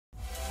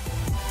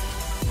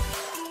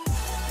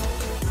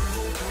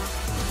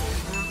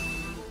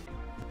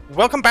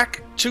Welcome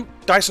back to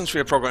Dyson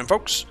Sphere Program,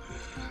 folks.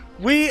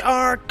 We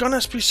are gonna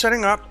be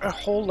setting up a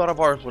whole lot of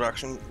oil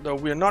production, though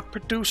we are not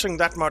producing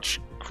that much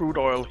crude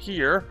oil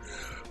here.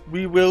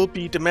 We will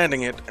be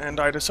demanding it, and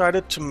I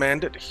decided to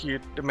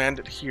demand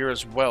it here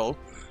as well,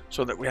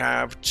 so that we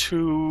have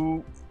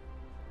two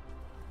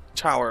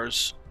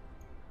towers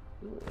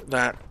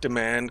that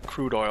demand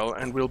crude oil,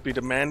 and we'll be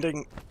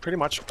demanding pretty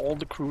much all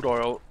the crude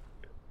oil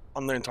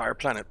on the entire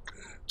planet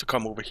to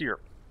come over here.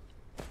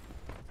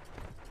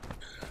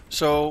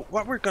 So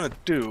what we're going to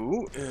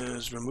do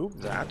is remove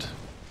that,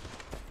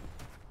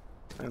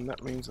 and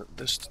that means that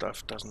this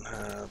stuff doesn't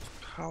have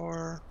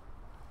power.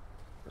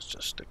 Let's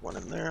just stick one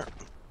in there.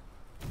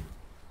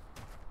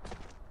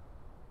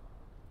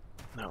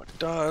 Now it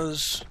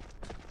does.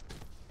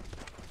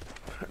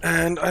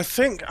 And I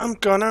think I'm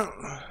gonna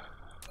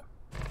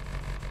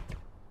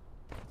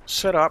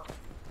set up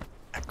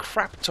a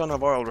crap ton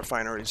of oil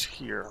refineries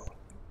here.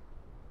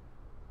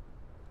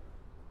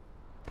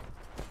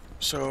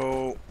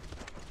 So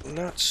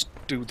let's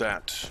do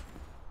that.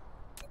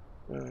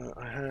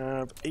 I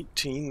have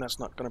 18, that's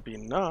not going to be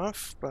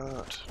enough,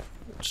 but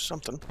it's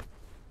something.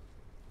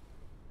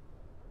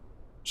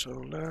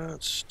 So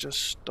let's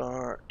just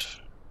start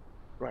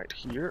right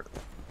here.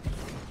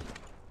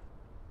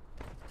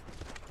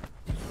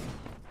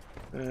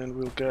 And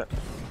we'll get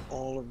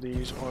all of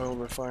these oil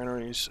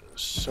refineries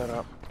set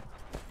up.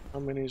 How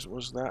many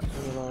was that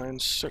in the line?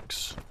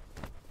 6,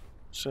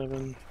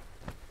 7,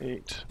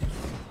 8,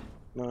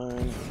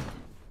 9,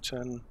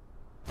 10.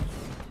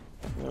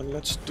 Well,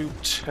 let's do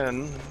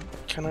 10.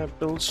 Can I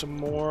build some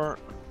more?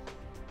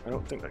 I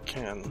don't think I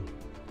can.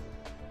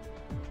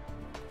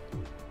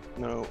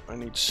 No, I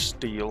need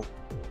steel.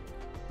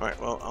 Alright,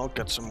 well, I'll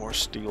get some more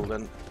steel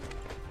then.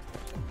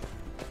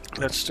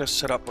 Let's just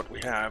set up what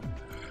we have.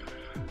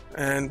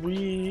 And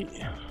we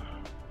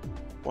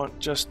want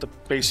just the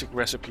basic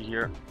recipe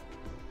here.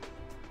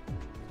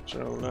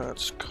 So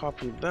let's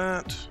copy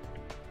that.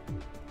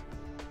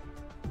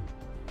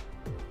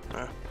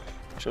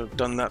 Should have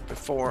done that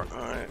before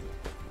I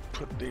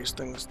put these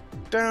things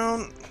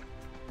down.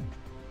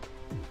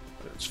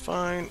 That's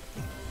fine.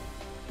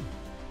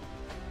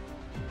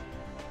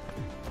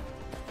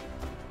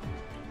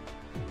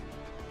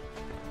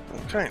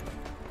 Okay.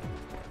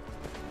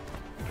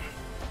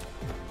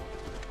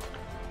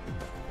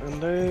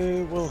 And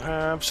they will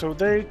have, so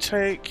they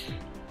take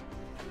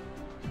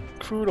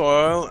crude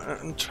oil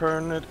and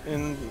turn it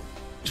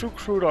into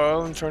crude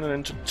oil and turn it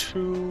into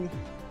 2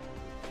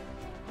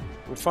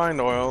 refined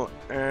oil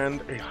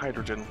and a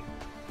hydrogen.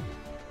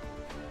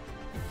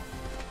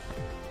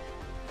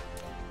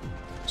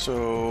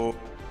 So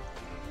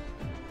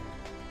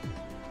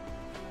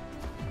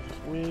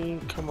if we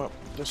come up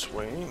this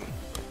way,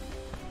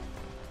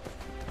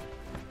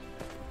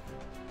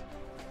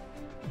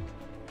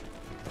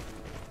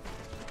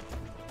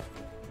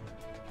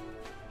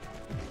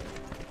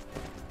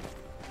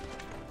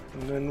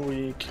 and then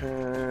we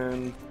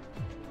can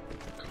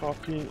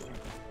copy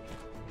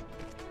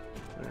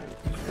and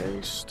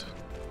paste.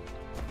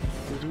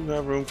 We do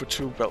have room for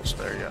 2 belts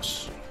there,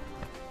 yes.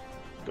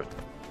 Good.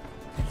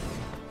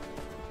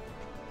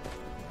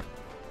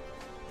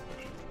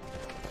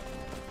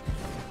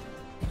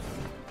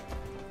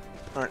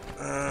 Alright,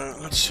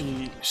 let's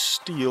see,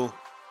 steel.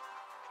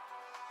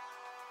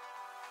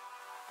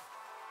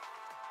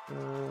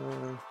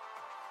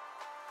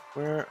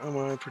 Where am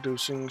I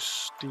producing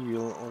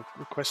steel or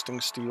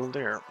requesting steel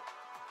there?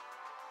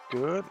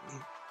 Good.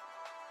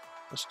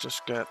 Let's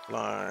just get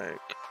like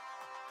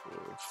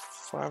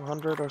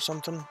 500 or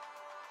something.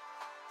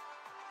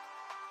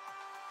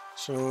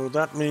 So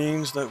that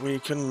means that we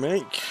can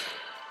make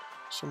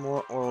some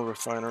more oil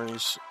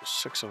refineries,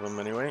 6 of them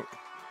anyway.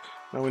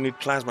 Now we need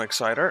plasma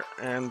exciter,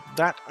 and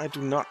that I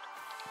do not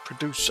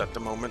produce at the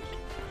moment,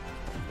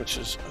 which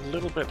is a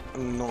little bit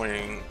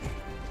annoying.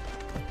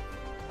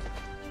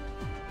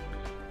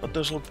 But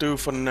this will do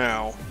for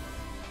now.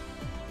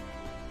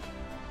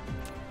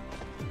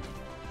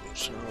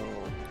 So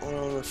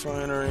oil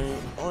refinery,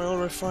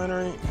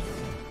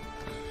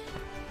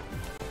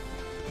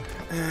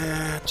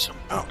 and some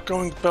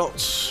outgoing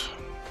belts.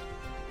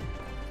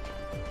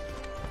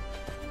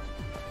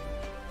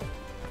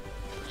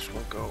 Which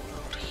will go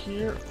out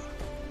here.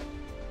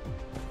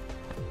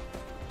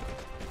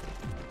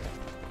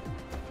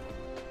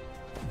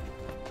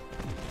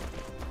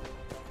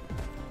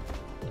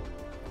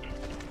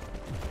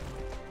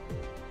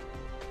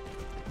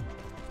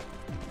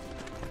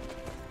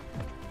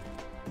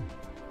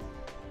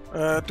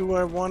 Do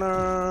I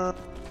wanna...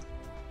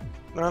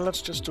 No,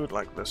 let's just do it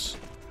like this.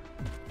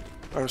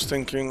 I was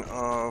thinking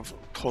of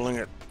pulling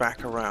it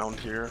back around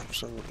here,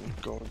 so we can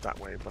go that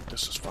way, but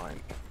this is fine.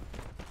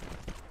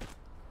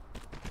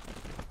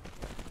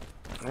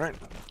 Alright,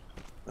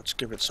 let's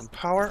give it some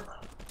power.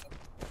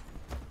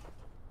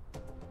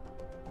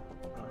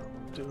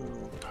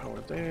 Do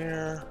power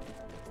there,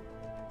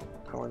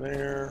 power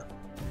there,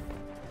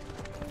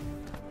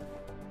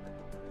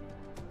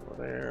 power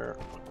there.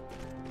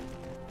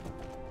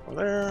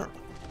 There.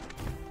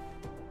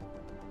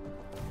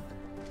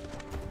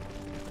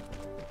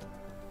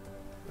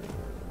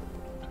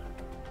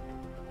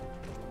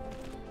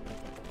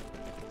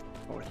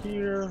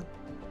 here.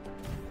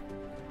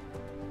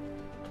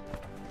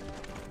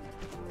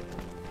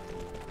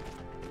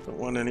 Don't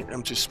want any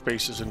empty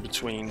spaces in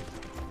between.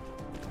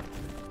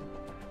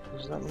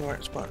 Is that in the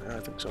right spot? Yeah, I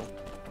think so.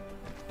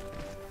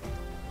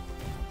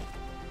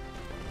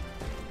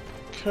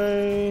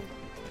 Okay.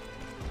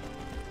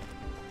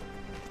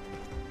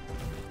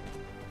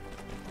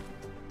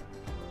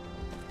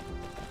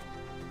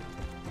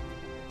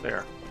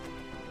 There.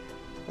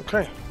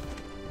 Okay.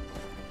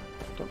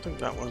 Don't think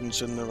that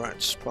one's in the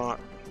right spot.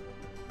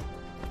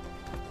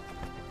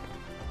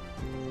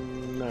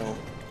 No.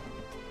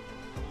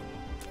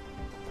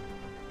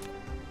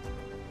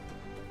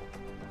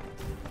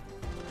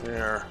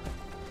 There.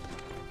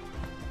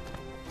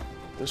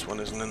 This one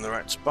isn't in the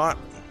right spot.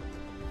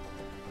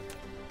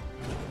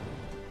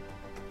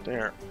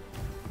 There.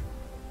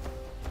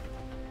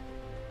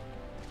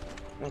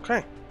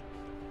 Okay.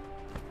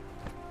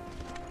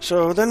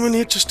 So then we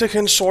need to stick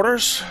in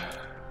sorters.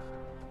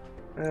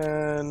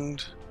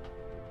 And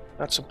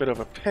that's a bit of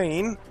a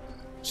pain.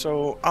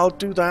 So I'll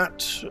do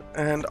that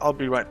and I'll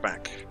be right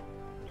back.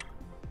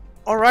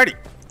 Alrighty.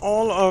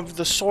 All of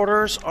the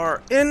sorters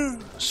are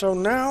in. So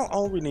now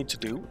all we need to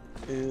do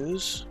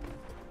is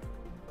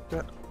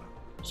get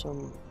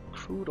some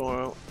crude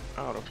oil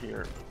out of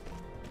here.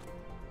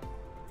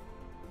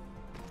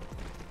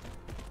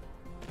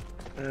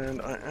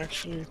 And I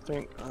actually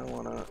think I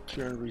want to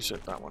clear and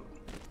reset that one.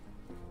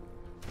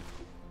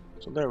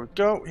 So there we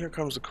go. Here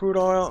comes the crude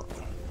oil.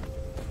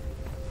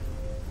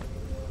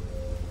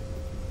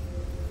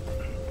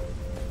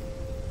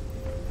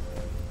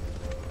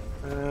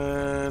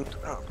 And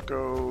out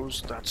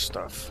goes that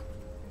stuff.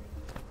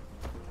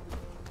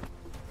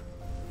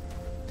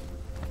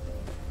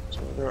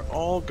 So they're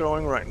all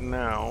going right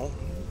now,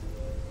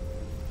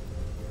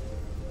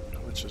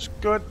 which is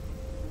good.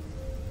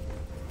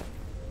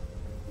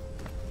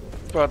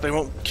 But they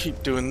won't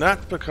keep doing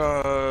that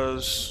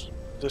because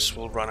this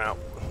will run out.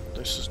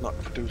 This is not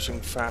producing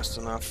fast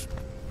enough.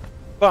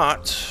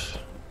 But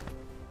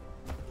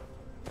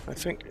I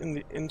think in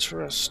the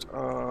interest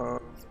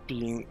of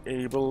being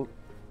able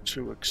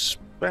to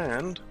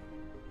expand,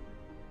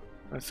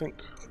 I think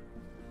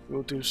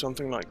we'll do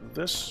something like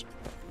this.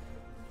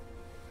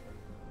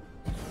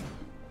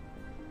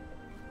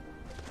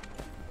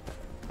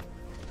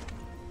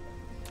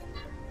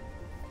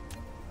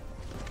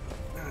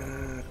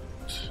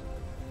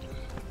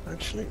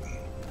 Actually,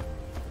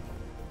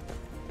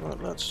 well,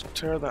 let's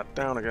tear that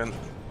down again.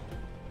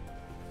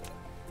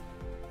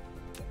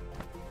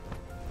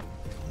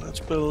 Let's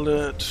build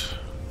it.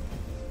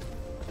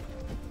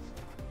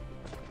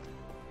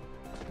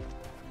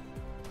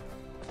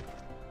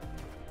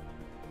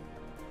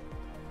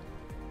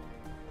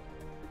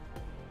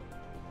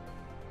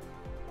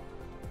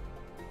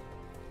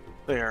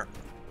 There.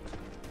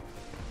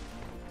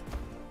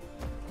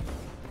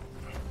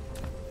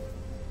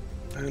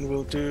 And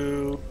we'll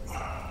do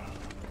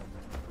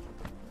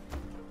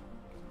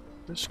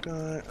this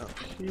guy up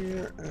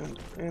here and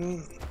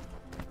in,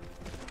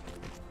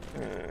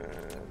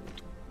 and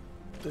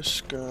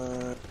this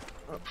guy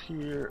up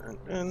here and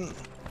in,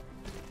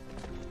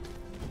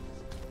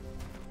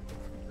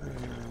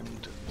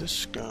 and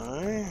this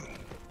guy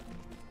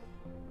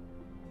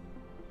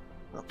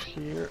up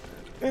here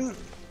and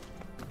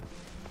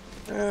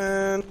in,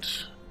 and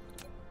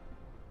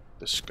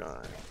this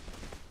guy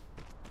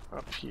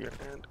up here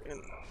and in.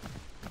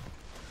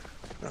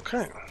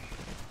 Okay.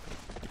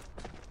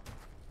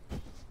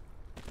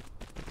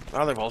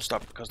 Now they've all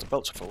stopped because the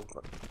belts are full,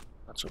 but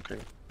that's okay.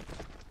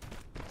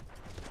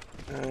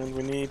 And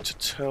we need to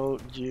tell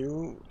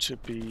you to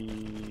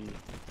be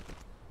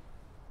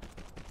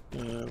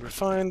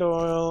refined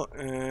oil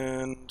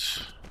and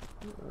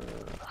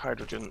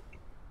hydrogen.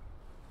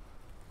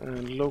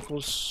 And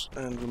locals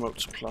and remote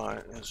supply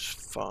is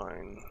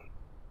fine.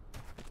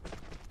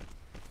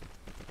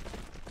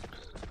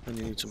 And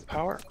you need some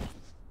power.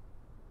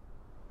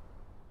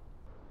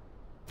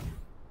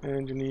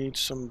 And you need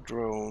some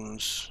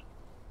drones.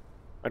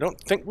 I don't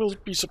think we'll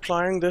be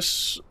supplying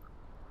this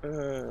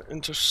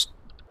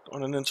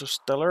on an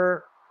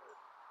interstellar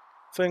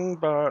thing,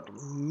 but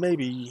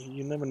maybe,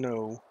 you never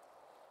know.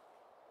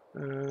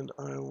 And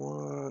I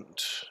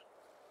want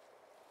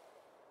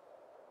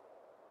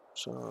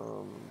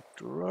some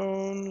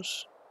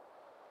drones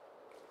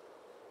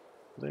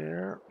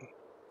there.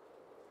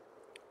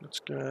 Let's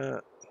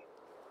get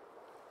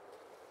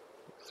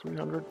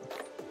 300.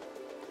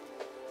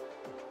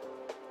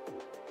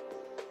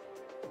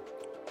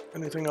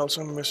 Anything else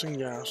I'm missing?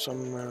 Yeah,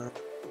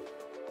 some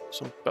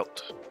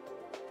belt.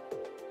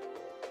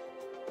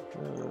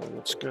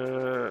 Let's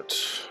get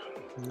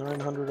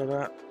 900 of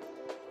that.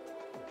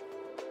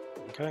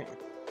 Okay.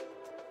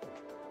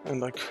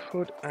 And I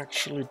could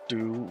actually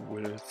do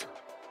with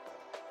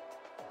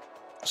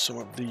some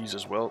of these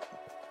as well.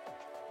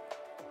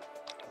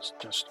 Let's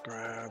just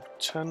grab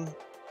 10.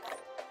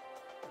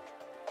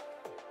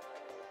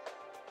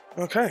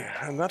 Okay,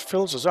 and that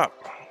fills us up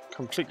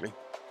completely.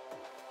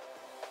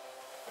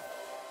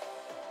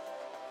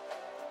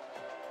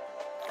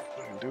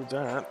 I can do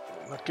that.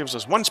 That gives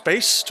us one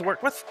space to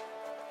work with.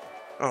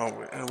 Oh,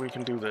 and we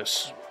can do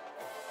this.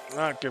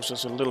 That gives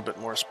us a little bit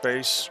more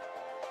space.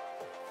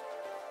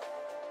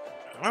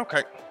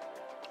 Okay.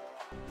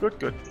 Good,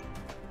 good.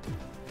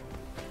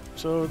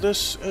 So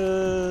this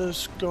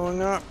is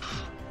going up.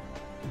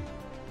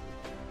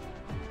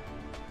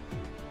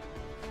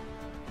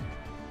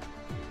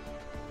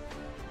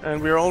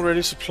 And we're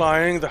already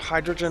supplying the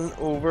hydrogen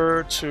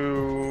over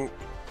to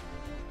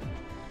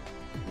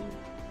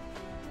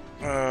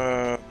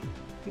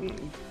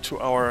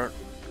our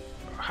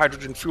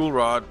hydrogen fuel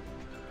rod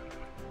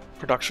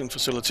production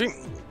facility.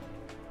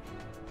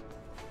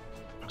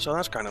 So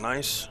that's kind of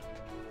nice.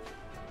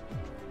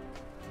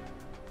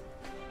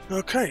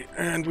 Okay,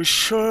 and we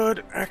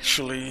should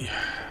actually,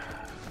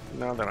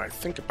 now that I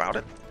think about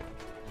it,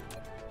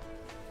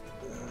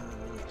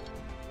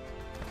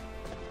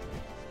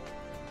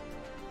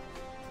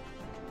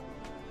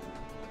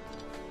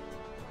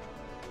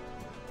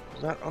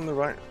 is that on the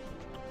right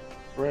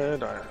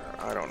thread?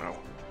 I don't know.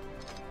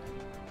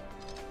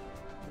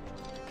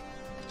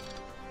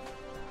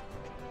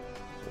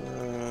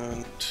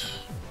 And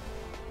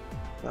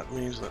that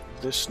means that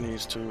this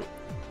needs to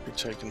be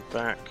taken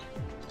back.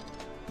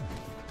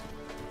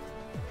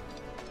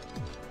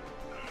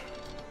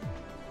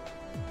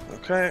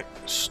 Okay,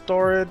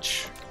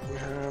 storage. We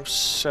have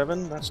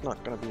 7. That's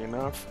not going to be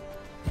enough.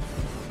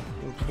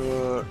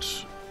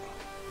 Input.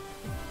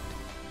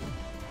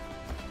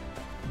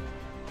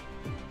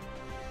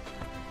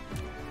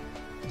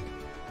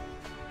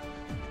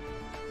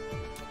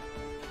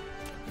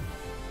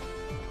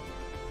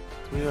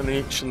 On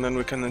each, and then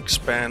we can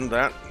expand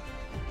that.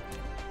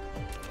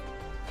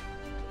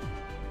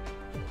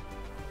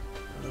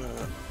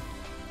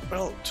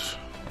 Belt.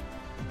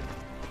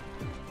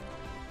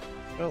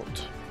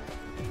 Belt.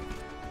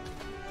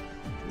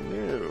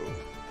 New.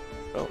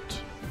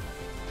 Belt.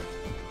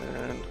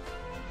 And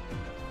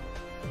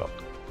belt.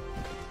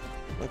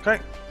 Okay.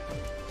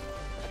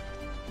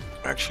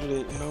 Actually,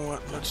 you know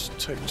what? Let's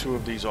take 2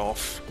 of these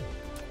off.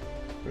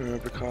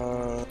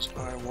 Because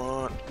I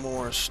want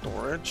more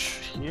storage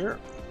here.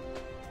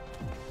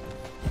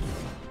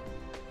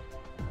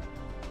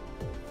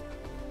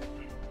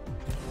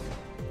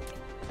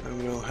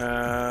 And we'll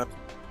have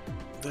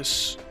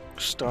this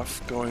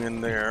stuff going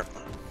in there.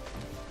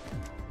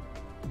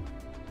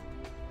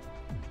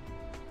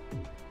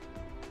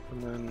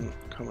 And then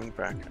coming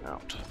back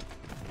out.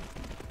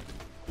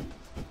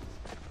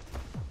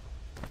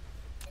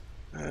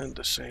 And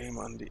the same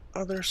on the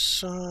other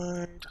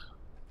side.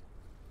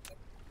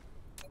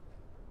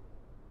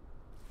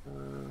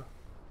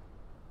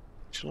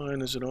 Which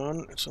line is it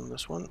on? It's on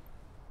this one.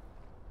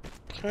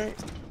 Okay.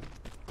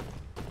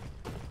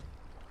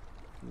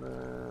 And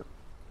then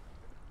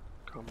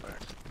come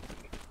back.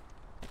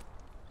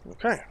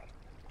 Okay.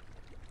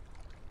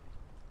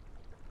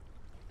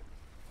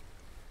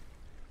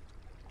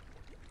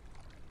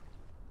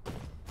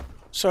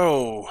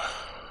 So,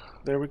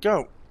 there we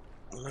go.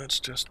 Let's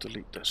just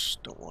delete this.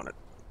 Don't want it.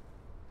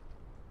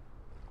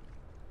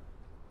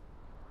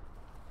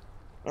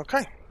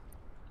 Okay.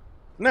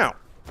 Now,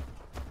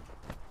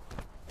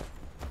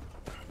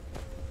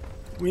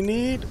 we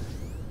need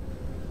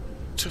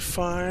to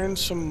find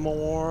some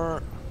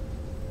more.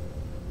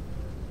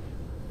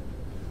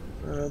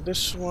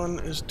 This one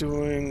is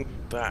doing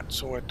that,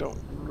 so I don't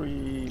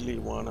really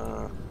want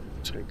to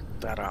take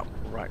that out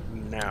right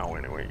now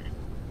anyway.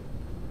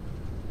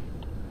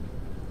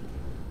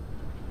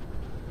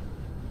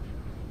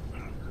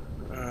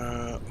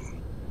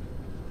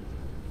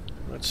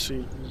 Let's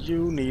see,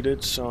 you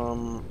needed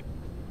some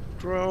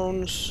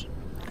drones.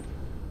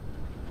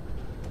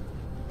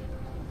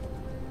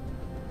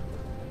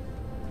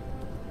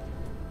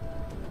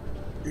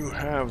 You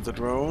have the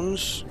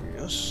drones,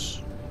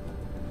 yes.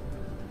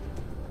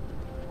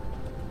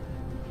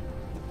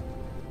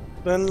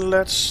 Then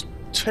let's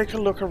take a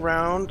look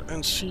around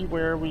and see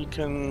where we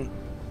can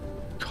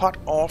cut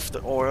off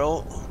the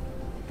oil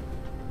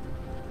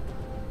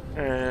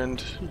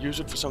and use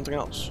it for something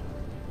else.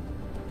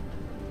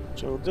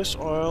 So this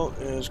oil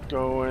is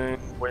going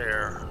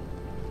where?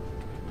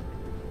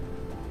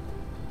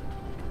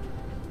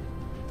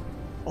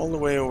 All the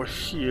way over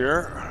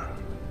here.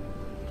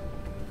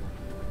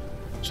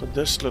 So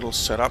this little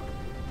setup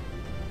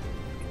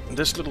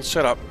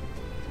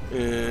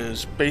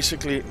is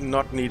basically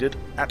not needed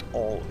at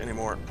all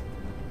anymore.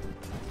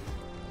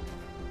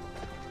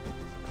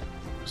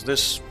 Because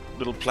this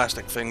little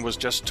plastic thing was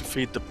just to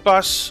feed the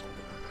bus,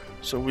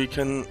 so we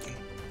can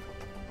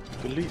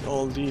delete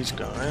all these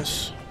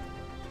guys.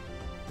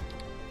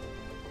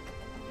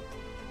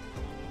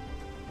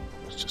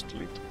 Let's just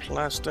delete the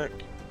plastic.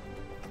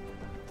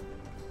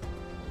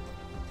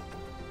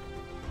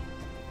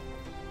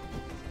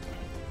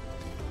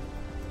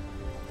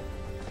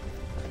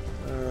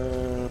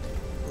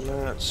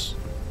 Let's...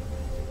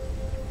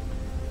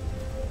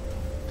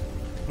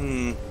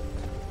 There's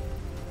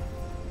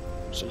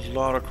a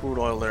lot of crude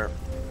oil there.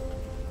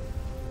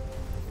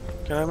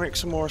 Can I make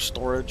some more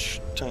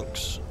storage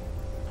tanks?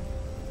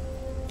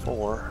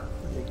 4.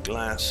 I need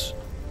glass.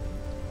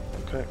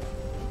 Okay.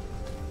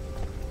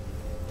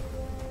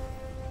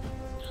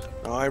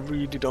 I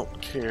really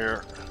don't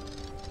care.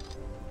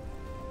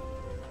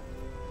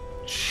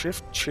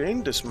 Shift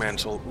chain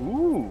dismantle.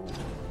 Ooh.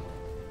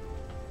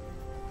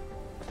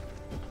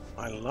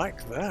 I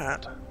like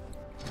that.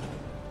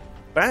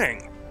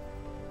 Bang.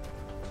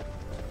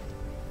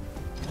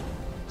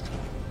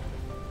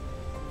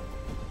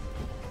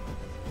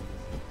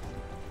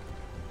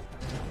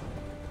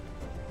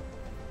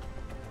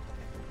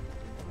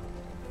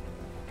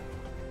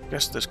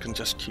 Guess this can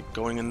just keep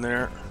going in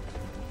there.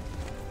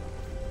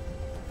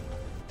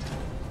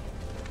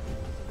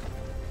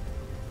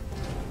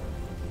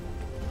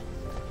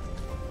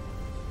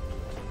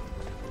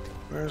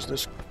 Where's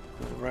this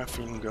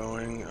graphene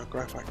going?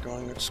 Graphite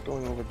going? It's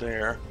going over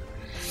there.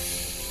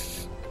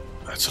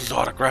 That's a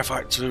lot of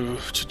graphite to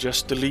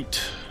just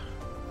delete.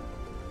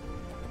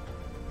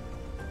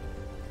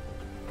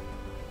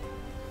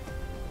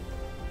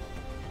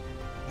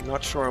 I'm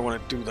not sure I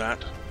want to do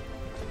that.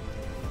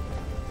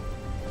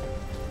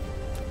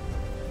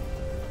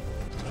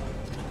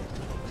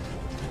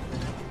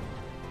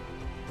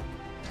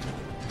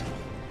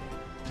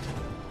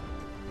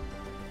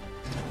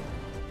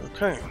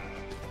 Okay.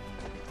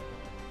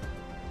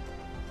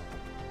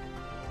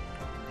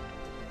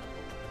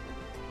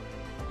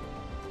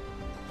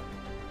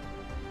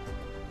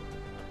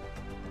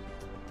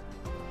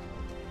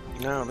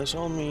 Now this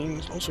also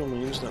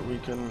means that we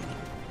can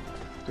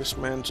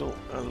dismantle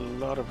a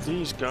lot of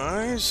these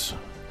guys.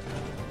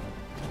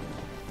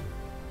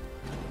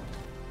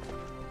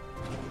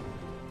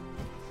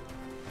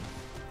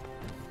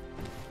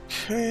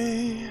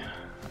 Okay,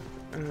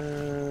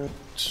 and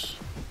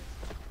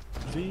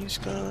these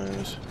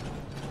guys.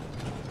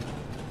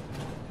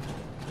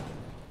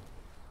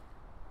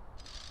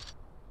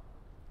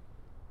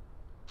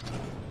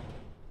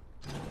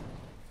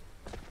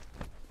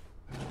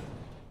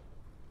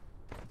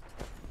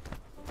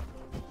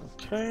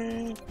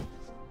 Okay,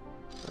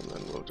 and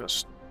then we'll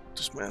just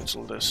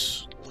dismantle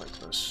this like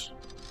this.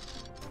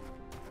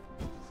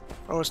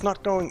 Oh, it's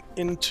not going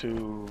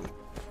into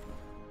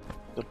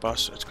the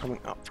bus, it's coming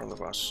up from the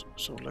bus.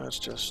 So let's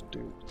just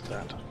do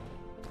that.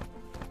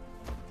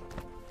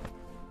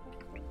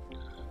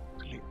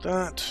 Delete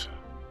that.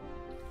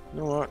 You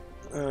know what?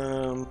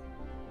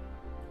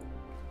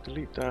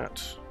 Delete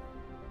that.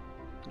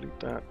 Delete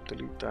that.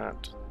 Delete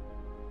that.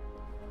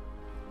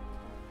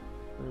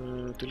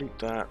 Delete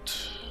that.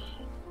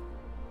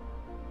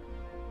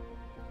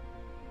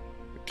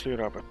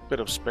 Cleared up a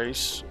bit of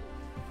space.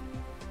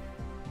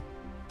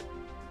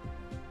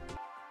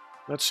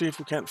 Let's see if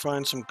we can't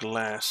find some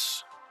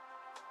glass.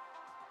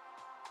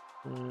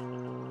 It's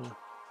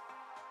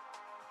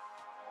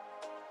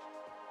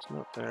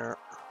not there.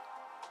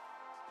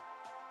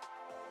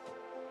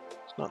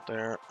 It's not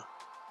there.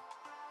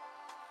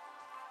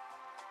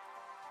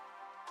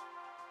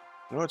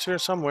 No, it's here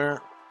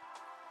somewhere.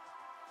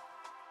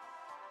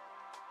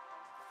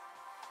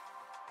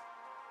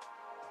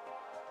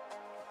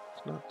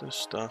 It's not this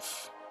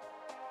stuff.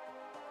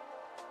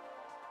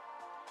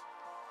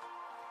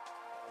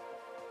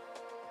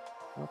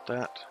 Not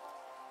that.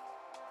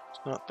 It's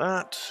not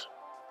that.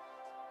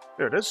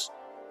 There it is.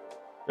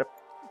 Yep.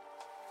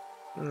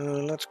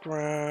 Let's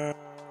grab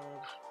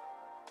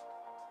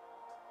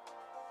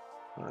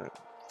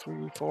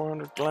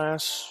 300-400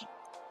 glass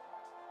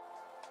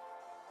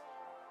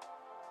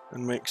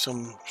and make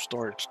some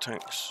storage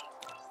tanks.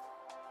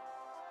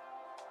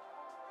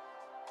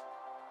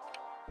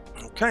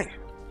 Okay.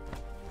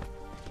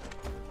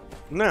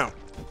 Now,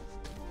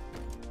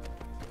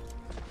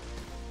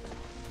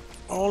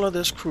 all of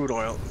this crude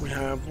oil. We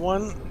have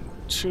 1,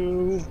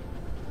 2,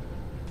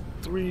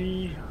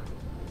 3,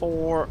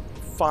 4,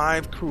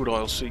 5 crude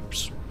oil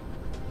seeps.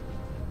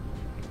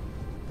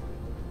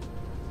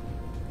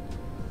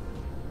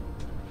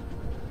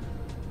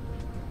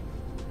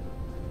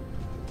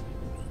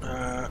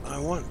 I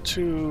want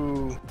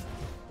to,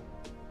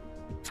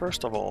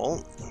 first of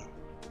all,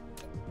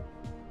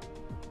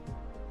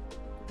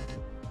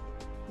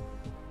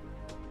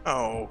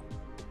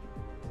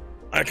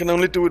 I can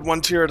only do it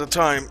 1 tier at a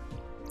time.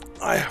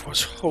 I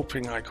was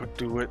hoping I could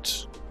do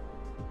it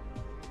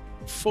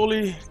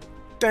fully.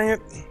 Dang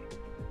it.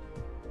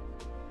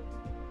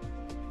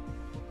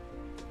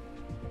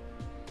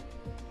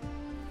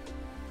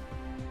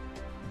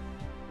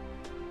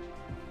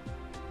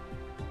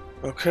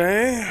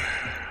 Okay.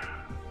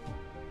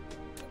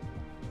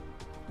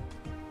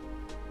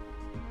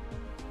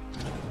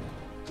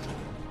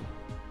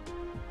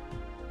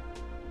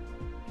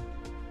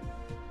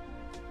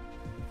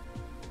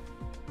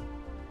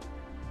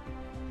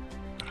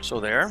 So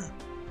there.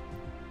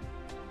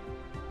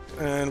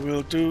 And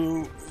we'll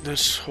do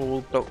this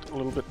whole belt a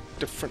little bit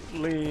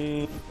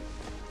differently.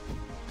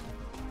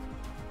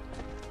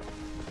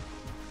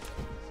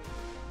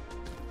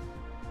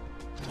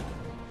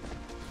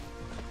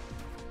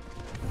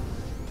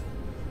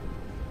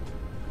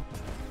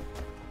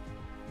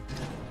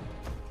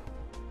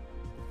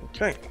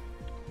 Okay.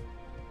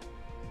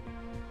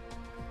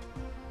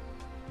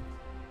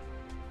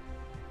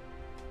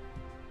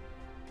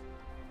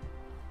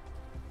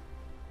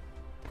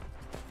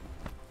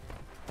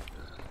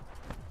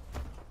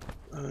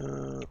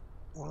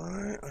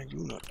 are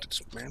you not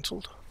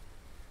dismantled?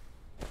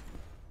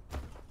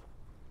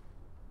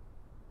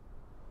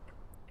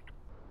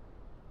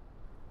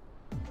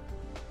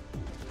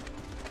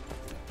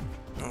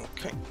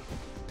 Okay,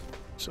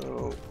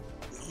 so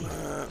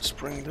let's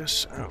bring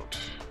this out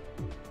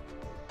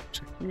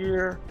to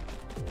here,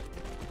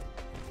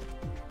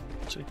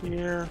 to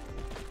here.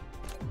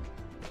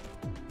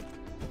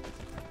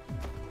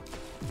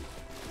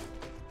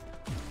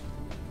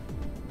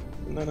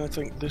 And then I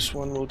think this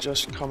one will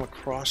just come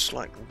across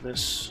like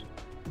this.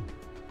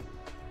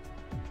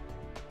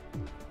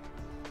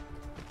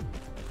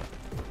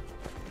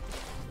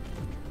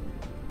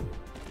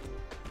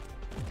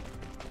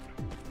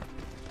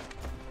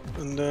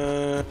 And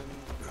then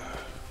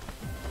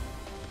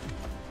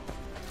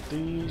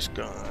these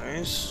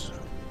guys.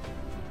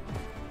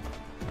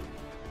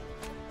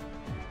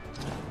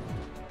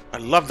 I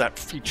love that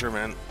feature,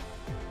 man.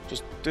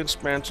 Just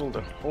dismantle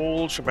the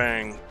whole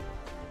shebang.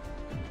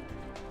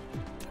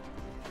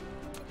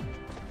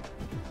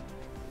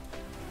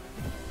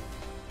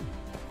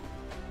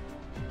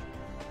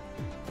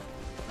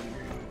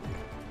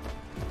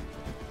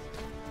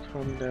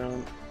 Come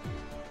down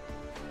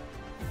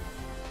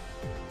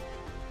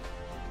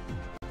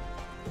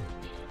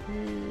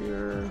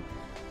here.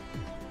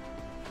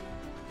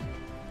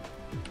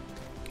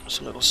 There's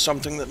a little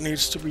something that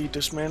needs to be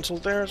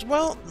dismantled there as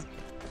well.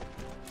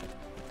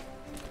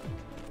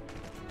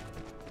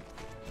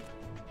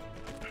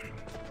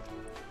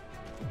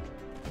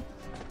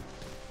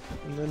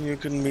 And then you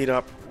can meet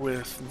up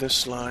with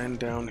this line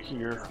down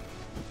here.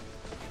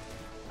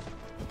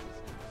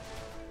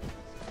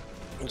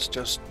 Let's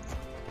just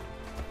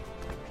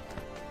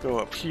go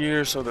up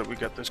here so that we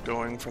get this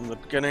going from the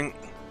beginning.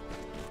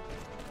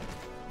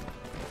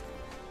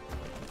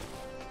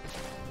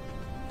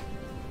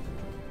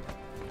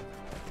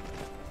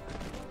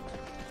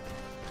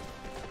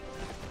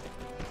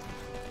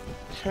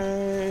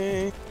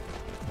 Okay.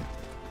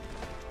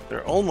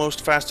 They're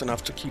almost fast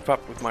enough to keep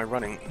up with my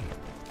running.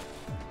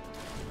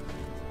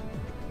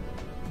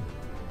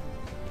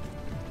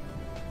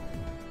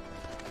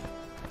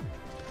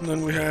 And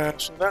then we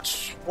have, so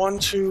that's 1,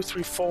 2,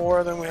 3,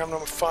 4. Then we have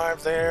number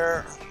 5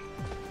 there.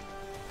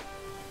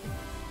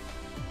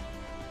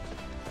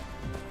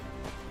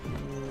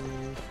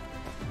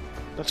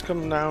 Let's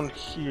come down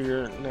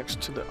here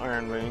next to the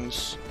iron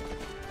veins.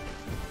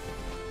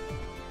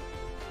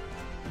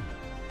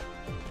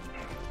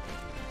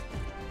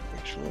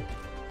 Actually,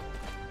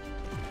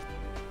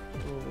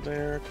 over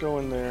there, go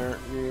in there,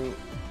 you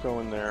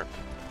go in there.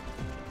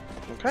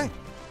 Okay.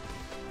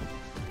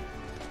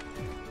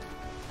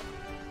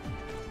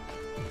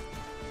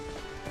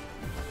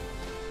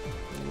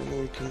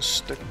 We can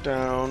stick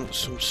down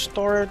some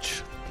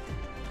storage.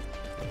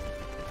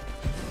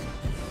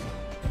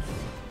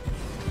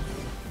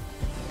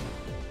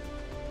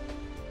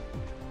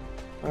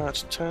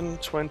 That's 10,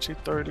 20,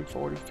 30,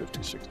 40,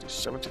 50, 60,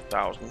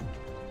 70,000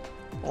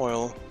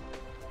 oil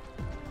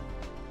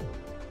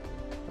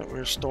that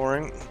we're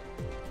storing.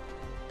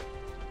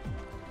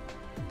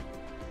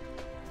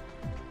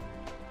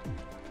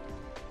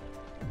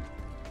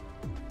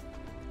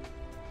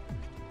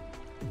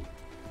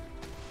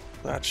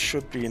 That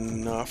should be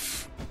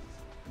enough.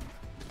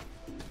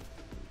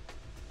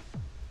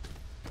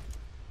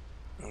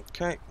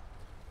 Okay.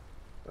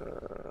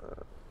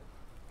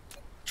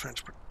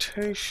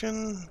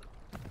 Transportation.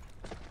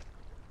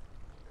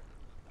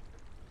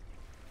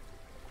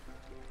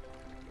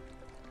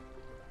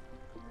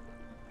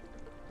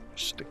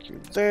 Stick you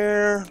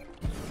there.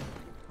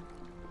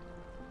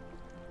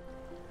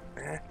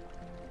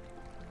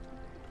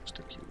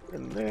 Stick you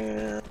in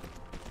there.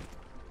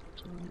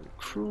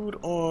 Crude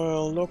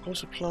oil, local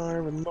supply,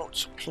 remote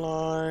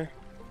supply.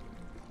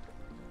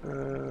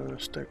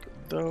 Stick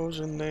those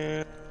in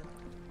there.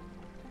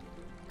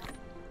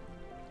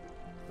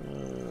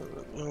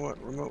 You know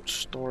what? Remote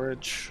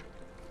storage.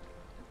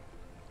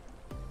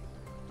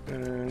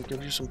 And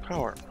give you some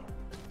power.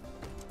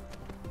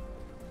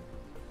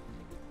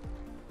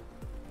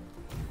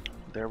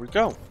 There we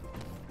go.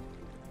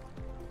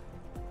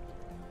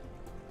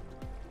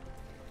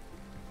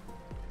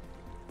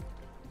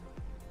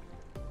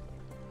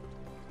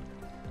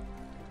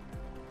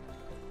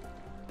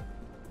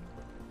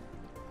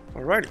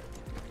 Alrighty.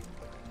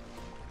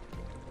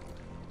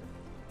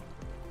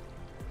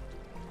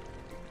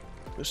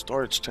 This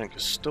storage tank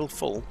is still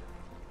full.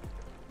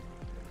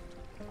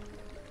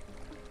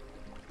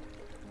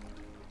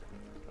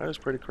 That is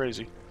pretty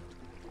crazy.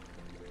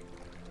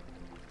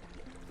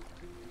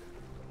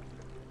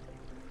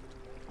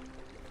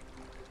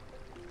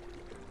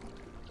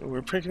 So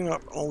we're picking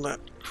up all that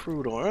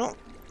crude oil.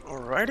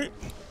 Alrighty.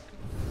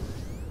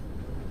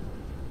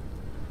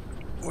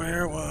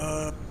 Where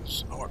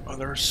was our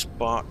other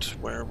spot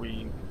where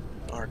we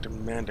are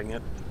demanding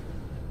it?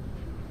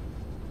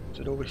 Is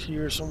it over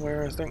here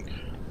somewhere, I think?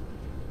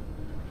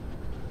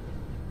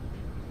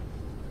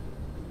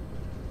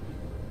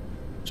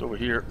 It's over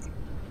here.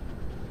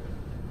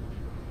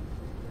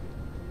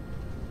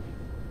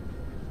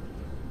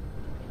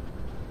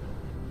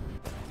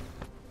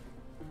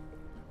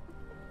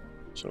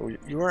 So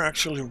you are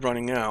actually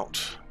running out,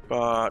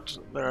 but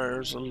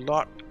there's a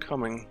lot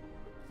coming.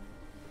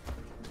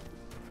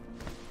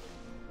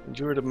 And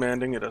you're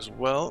demanding it as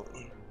well.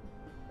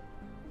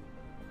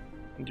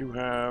 And you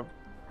have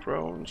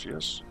drones,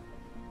 yes.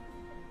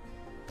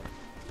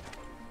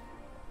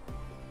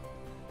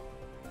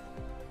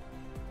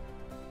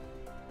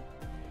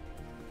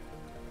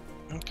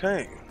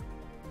 Okay.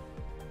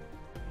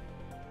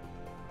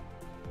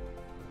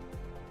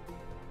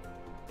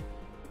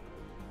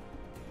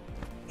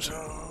 So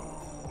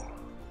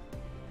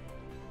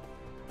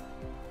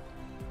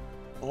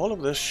all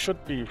of this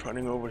should be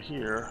running over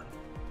here.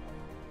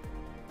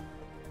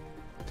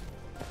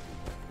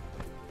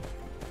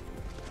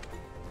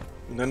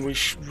 And then we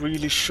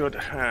really should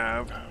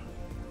have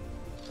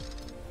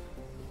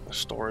a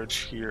storage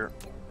here.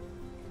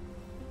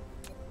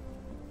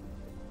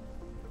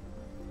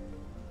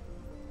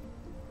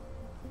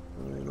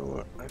 You know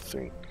what? I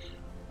think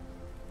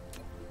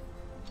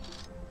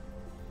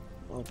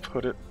I'll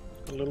put it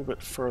a little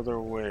bit further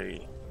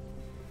away,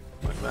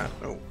 like that.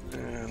 Oh,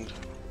 and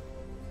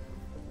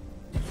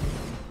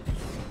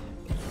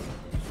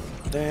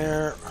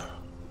there.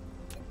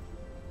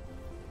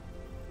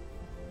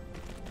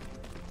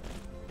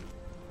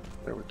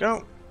 There we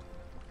go.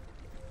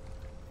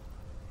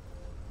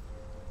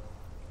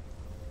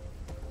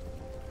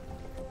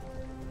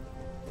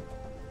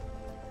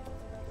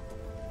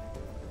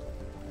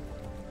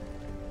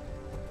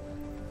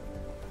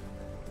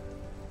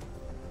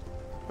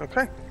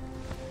 Okay.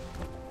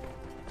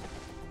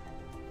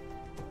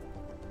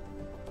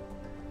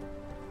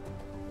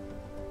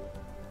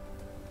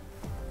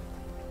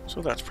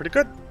 So that's pretty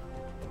good.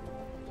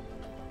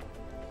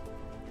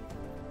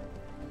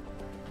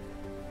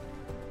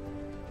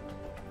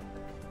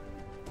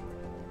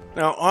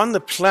 Now on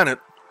the planet,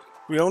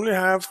 we only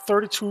have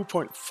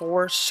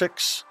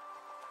 32.46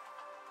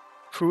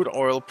 crude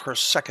oil per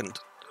second.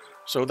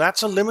 So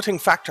that's a limiting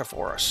factor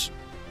for us.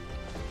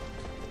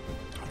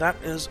 That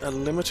is a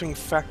limiting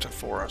factor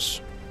for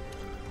us.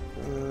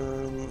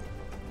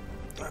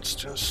 Let's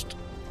just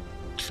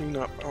clean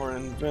up our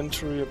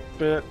inventory a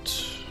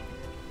bit.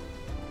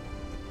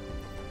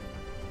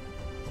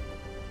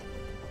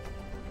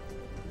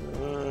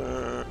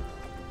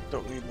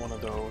 Don't need one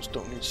of those.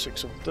 Don't need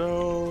 6 of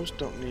those.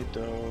 Don't need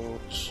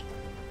those.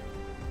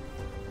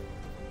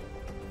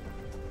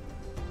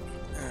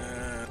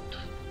 And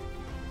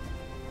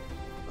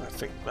I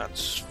think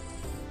that's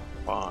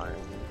fine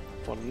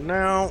for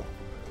now.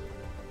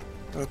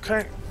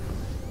 Okay.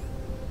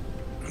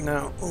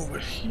 Now over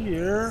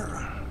here,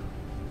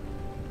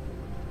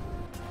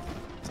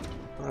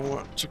 I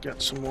want to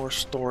get some more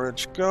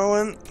storage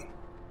going.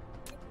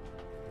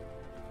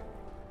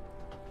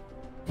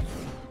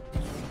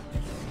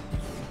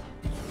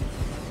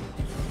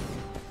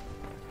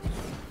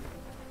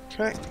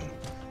 Okay.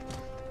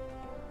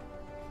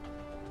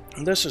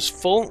 And this is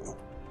full.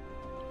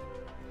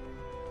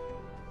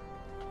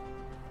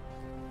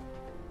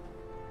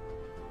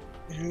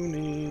 You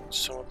need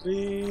some of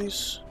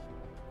these.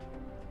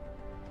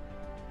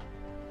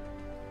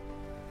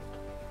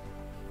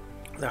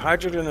 The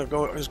hydrogen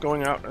is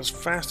going out as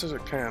fast as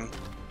it can,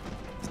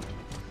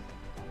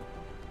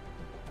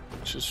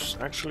 which is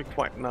actually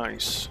quite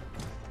nice.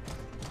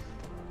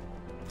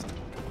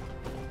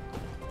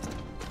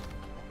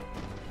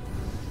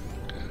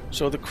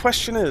 So the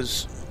question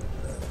is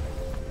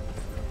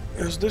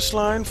this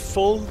line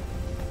full?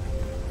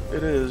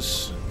 It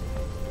is.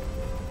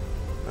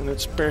 And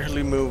it's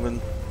barely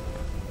moving.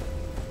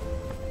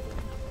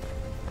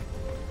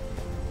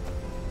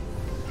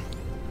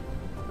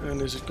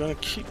 And is it going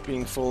to keep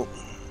being full?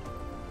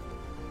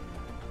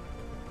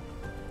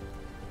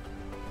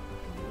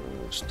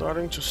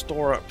 Starting to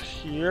store up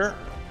here.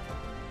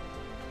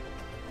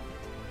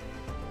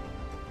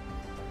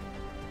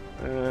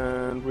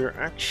 And we're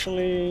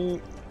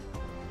actually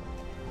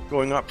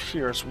going up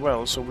here as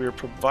well, so we're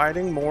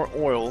providing more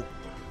oil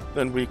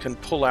than we can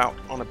pull out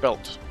on a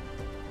belt.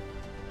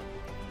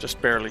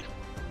 Just barely.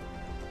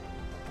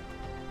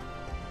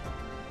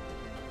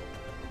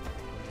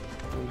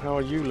 And how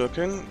are you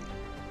looking?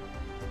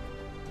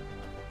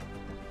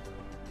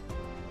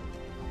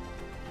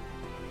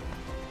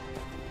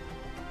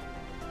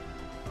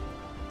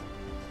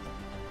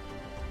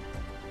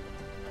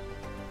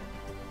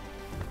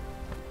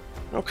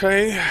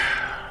 Okay.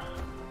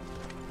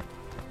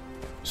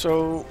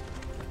 So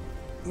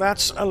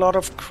that's a lot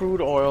of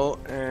crude oil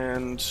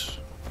and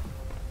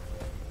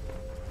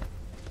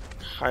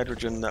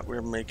hydrogen that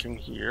we're making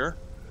here.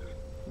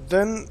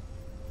 Then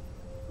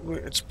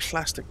it's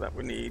plastic that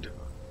we need.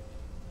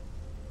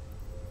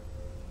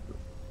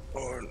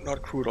 Or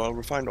not crude oil,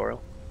 refined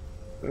oil.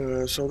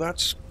 So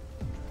that's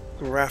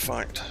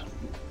graphite,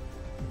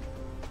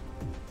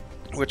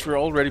 which we're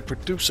already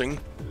producing.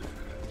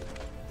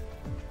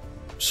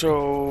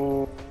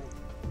 So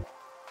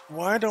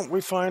why don't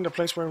we find a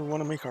place where we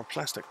want to make our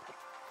plastic?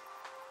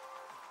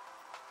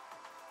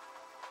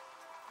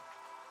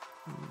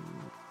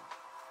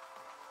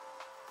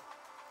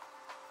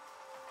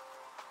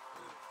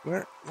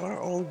 What are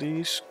all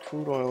these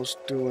crude oils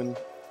doing?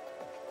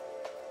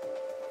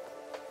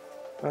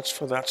 That's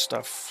for that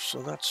stuff,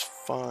 so that's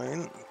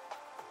fine.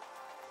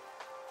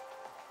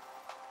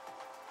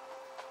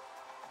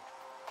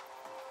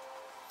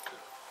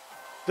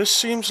 This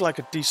seems like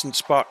a decent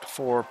spot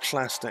for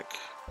plastic.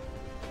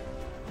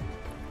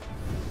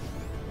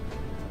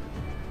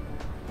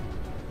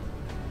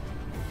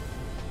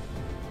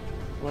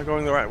 Am I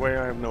going the right way?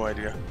 I have no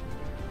idea.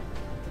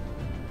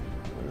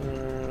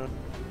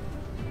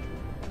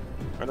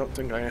 I don't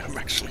think I am,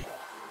 actually.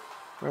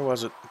 Where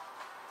was it?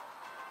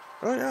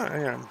 Oh yeah, I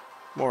am.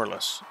 More or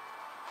less.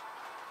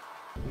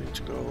 I need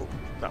to go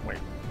that way.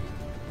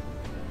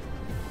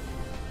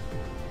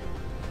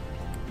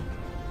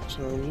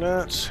 So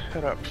let's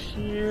head up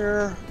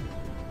here.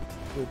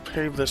 We'll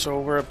pave this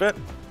over a bit.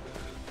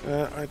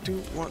 I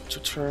do want to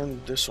turn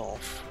this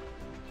off.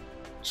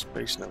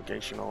 Space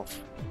navigation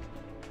off.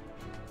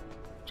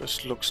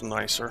 Just looks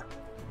nicer.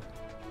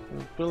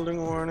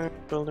 Building warning,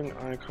 building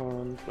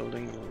icon,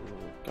 building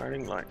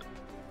guiding light.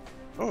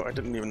 Oh, I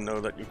didn't even know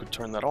that you could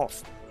turn that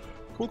off.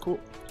 Cool, cool.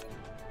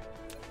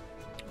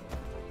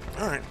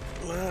 Alright,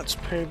 let's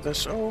pave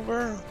this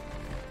over.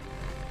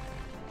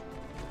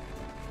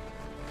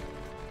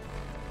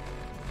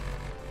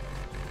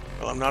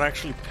 Well, I'm not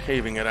actually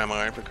paving it, am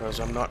I? Because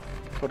I'm not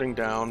putting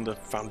down the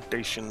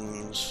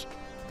foundations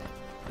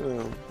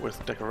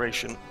with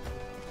decoration.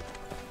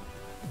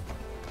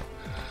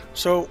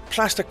 So,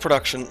 plastic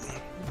production.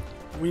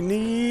 We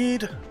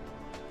need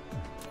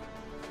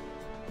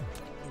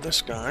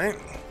this guy.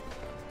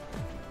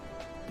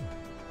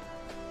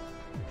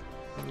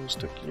 I'll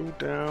stick you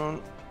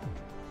down.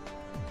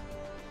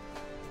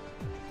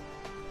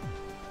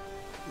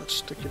 Let's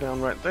stick you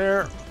down right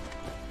there.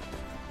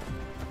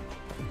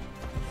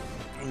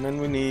 And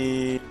then we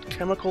need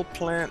chemical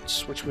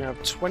plants, which we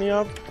have 20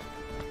 of.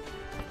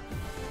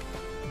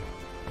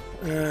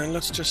 And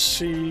let's just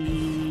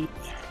see.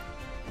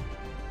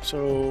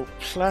 So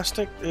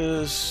plastic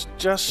is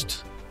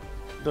just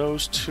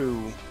those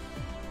two.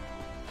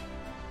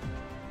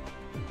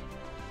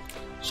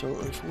 So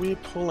if we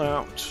pull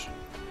out,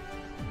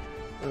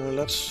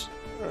 let's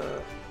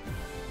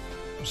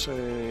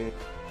say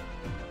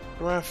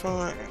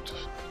graphite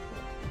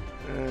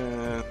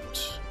and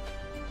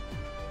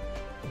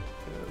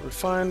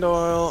refined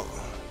oil.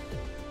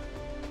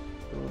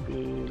 There will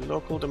be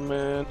local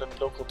demand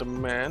and local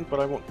demand, but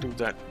I won't do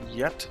that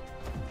yet.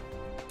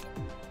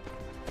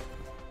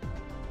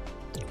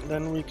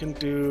 Then we can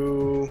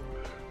do,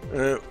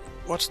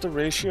 what's the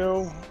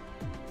ratio?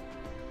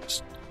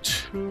 It's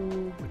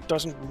 2, it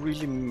doesn't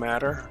really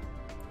matter.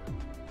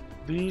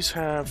 These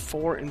have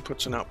 4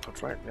 inputs and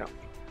outputs, right? Yeah.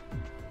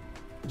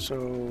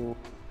 So,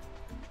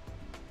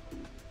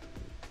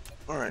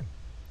 alright.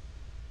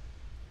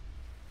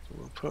 So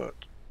we'll put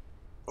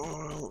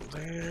oil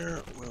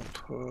there, we'll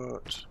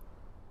put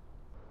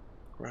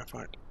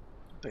graphite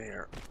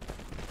there.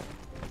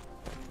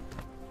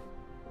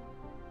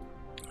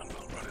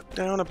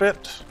 Down a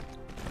bit,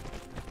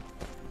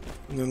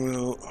 and then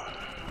we'll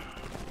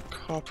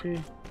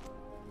copy.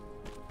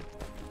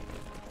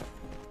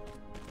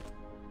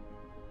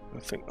 I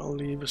think I'll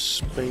leave a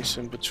space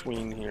in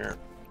between here.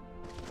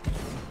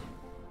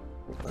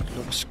 That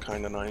looks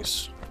kind of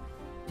nice.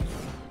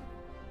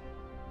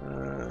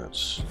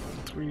 That's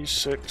 3,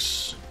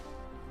 6,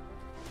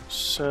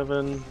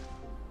 7,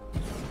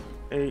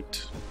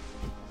 8.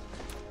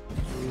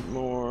 Need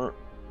more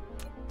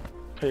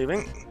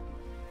paving.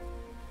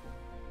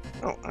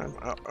 Oh, I'm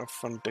out of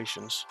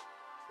foundations.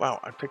 Wow,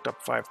 I picked up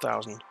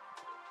 5,000.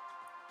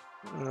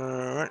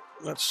 Alright,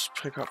 let's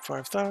pick up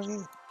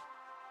 5,000.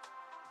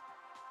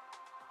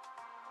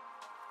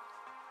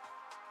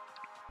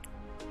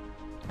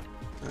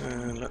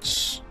 And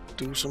let's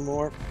do some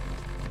more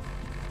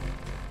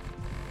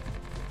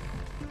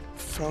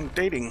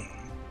foundating.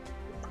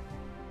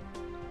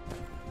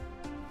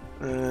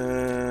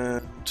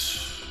 And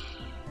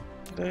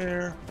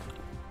there.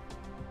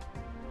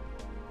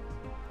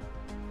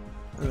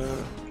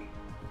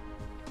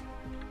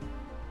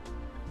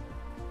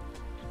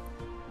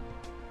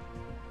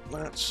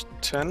 That's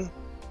 10.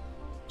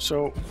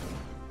 So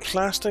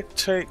plastic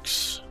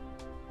takes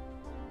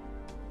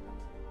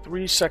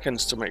 3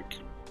 seconds to make.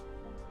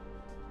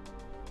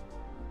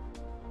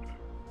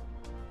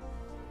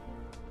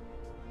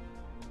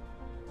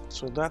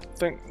 So that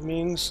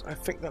means, I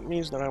think that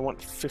means that I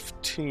want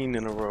 15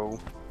 in a row.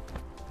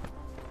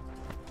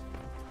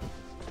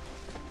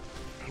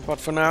 But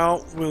for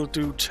now, we'll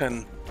do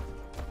 10.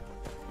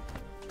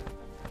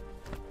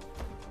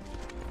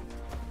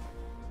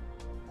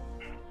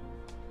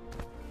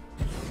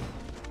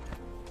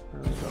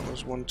 That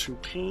was one too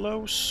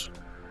close.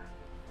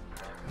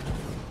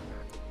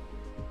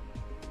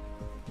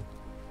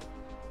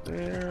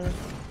 There.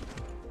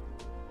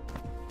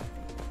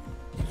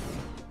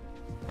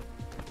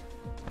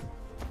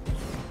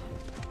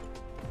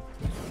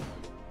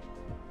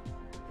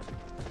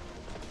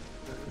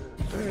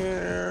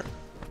 There.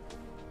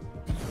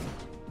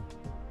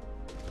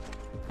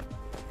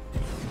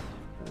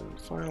 And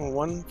final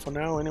one for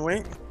now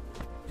anyway.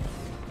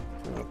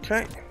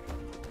 Okay.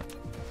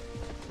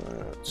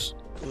 Let's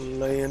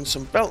lay in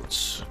some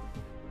belts.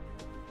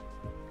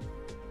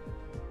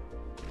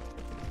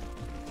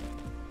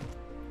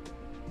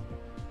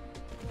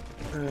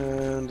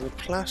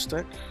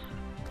 plastic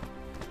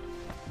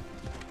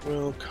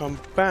will come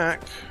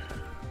back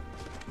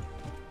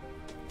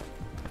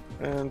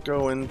and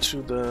go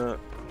into the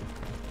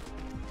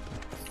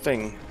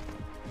thing,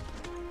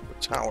 the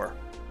tower.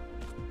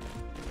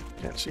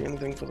 Can't see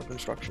anything for the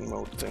construction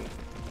mode thing.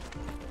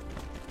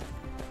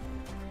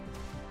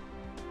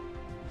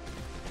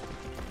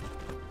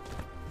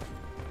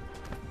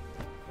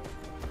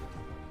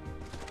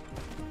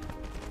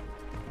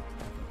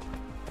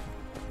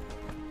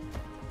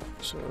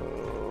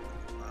 So,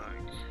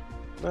 like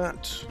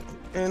that,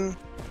 in,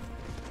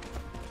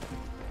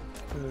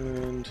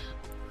 and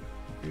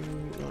you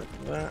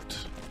like that,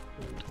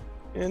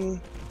 and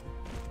in,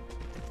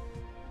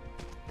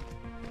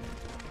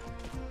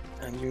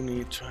 and you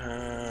need to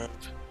have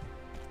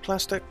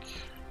plastic.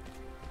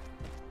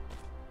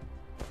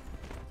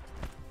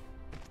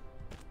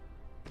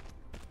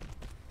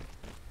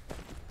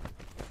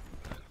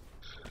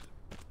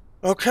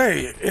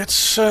 Okay, it's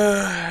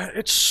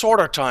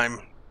sorter time.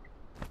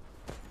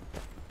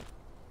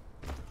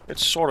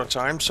 It's sorter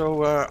time,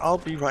 so I'll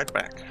be right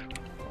back.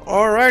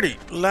 Alrighty,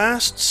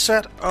 last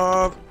set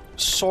of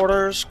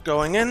sorters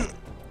going in.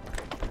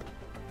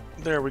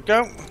 There we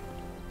go.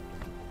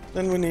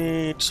 Then we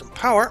need some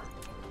power.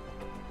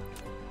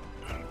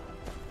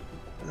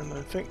 And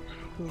I think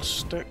we'll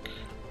stick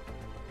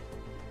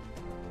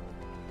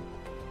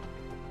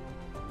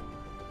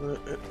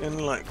it in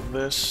like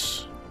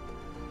this.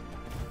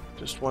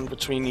 Just one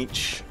between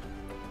each.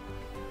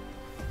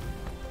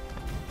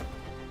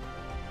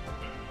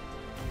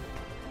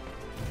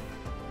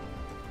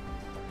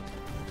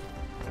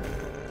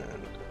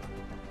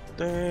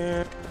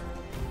 There,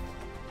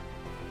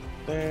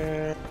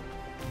 there,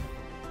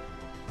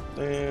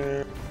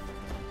 there,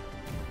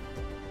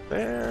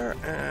 there,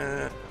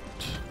 and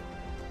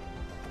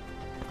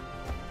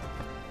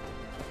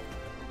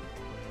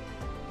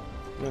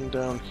then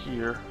down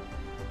here.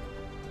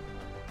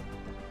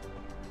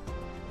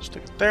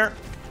 Stick it there.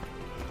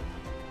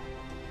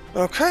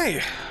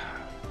 Okay.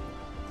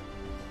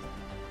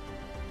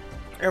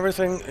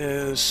 Everything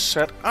is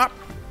set up.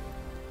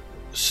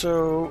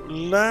 So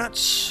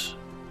let's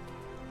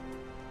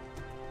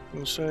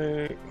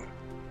say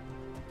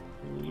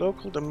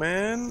local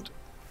demand,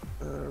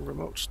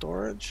 remote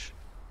storage,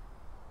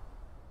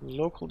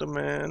 local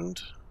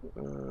demand,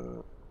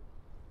 remote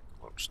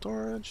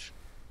storage,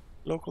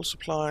 local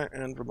supply,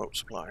 and remote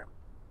supply.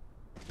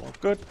 All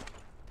good.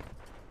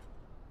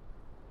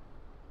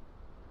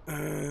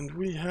 And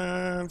we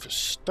have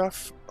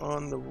stuff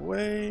on the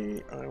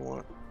way. I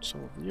want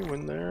some of you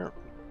in there.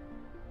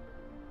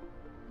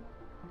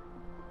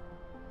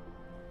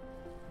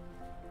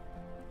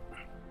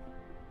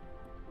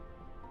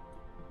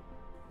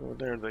 So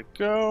there they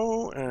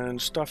go,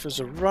 and stuff is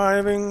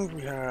arriving.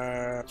 We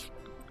have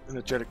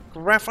energetic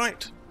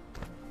graphite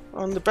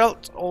on the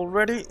belt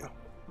already.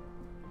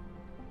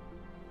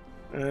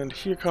 And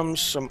here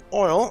comes some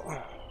oil.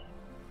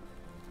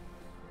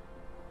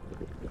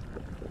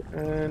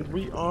 And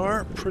we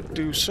are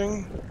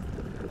producing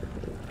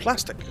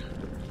plastic.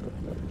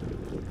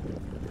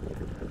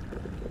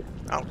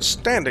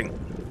 Outstanding.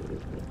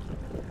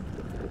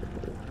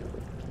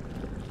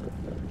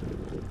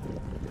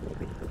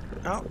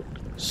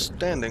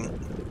 Outstanding.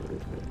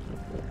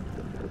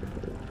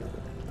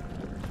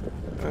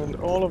 And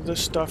all of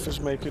this stuff is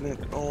making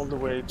it all the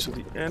way to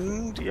the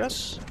end,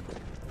 yes?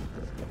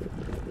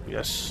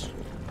 Yes.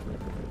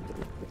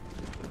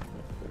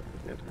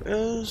 It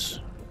is.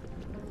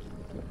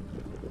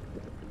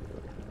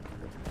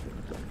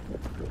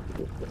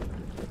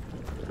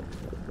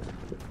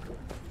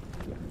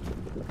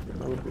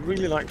 I would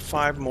really like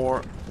 5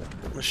 more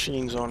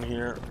machines on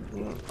here,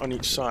 on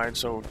each side,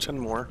 so 10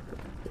 more.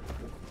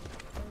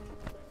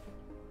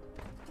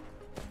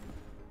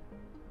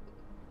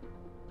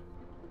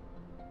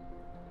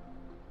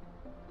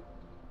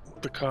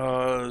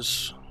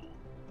 Because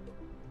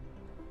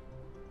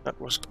that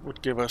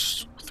would give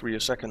us 3 a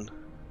second.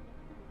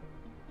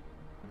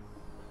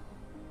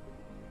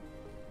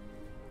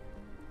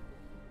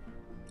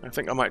 I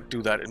think I might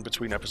do that in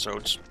between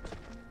episodes.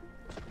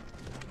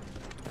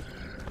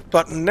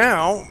 But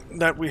now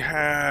that we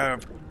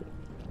have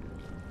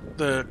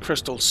the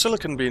crystal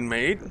silicon being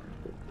made,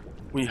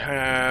 we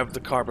have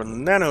the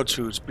carbon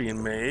nanotubes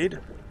being made,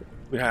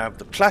 we have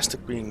the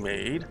plastic being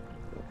made,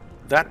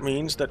 that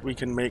means that we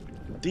can make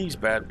these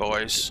bad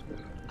boys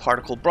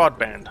particle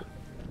broadband,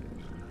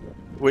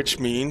 which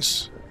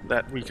means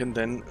that we can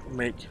then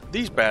make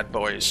these bad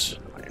boys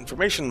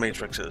information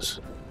matrices.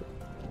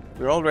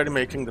 We're already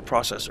making the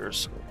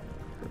processors.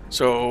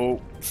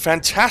 So,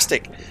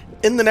 fantastic!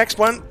 In the next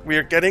one, we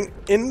are getting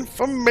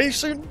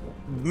information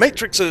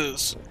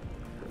matrices!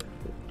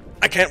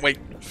 I can't wait.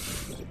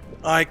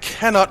 I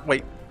cannot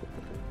wait.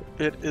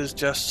 It is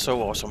just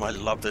so awesome. I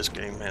love this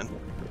game, man.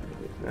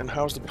 And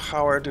how's the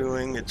power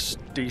doing? It's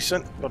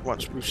decent, but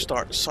once we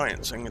start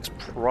sciencing, it's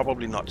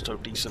probably not so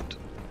decent.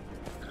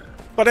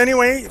 But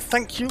anyway,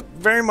 thank you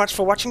very much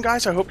for watching,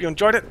 guys. I hope you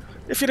enjoyed it.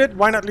 If you did,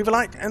 why not leave a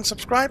like and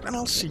subscribe, and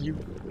I'll see you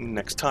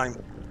next time.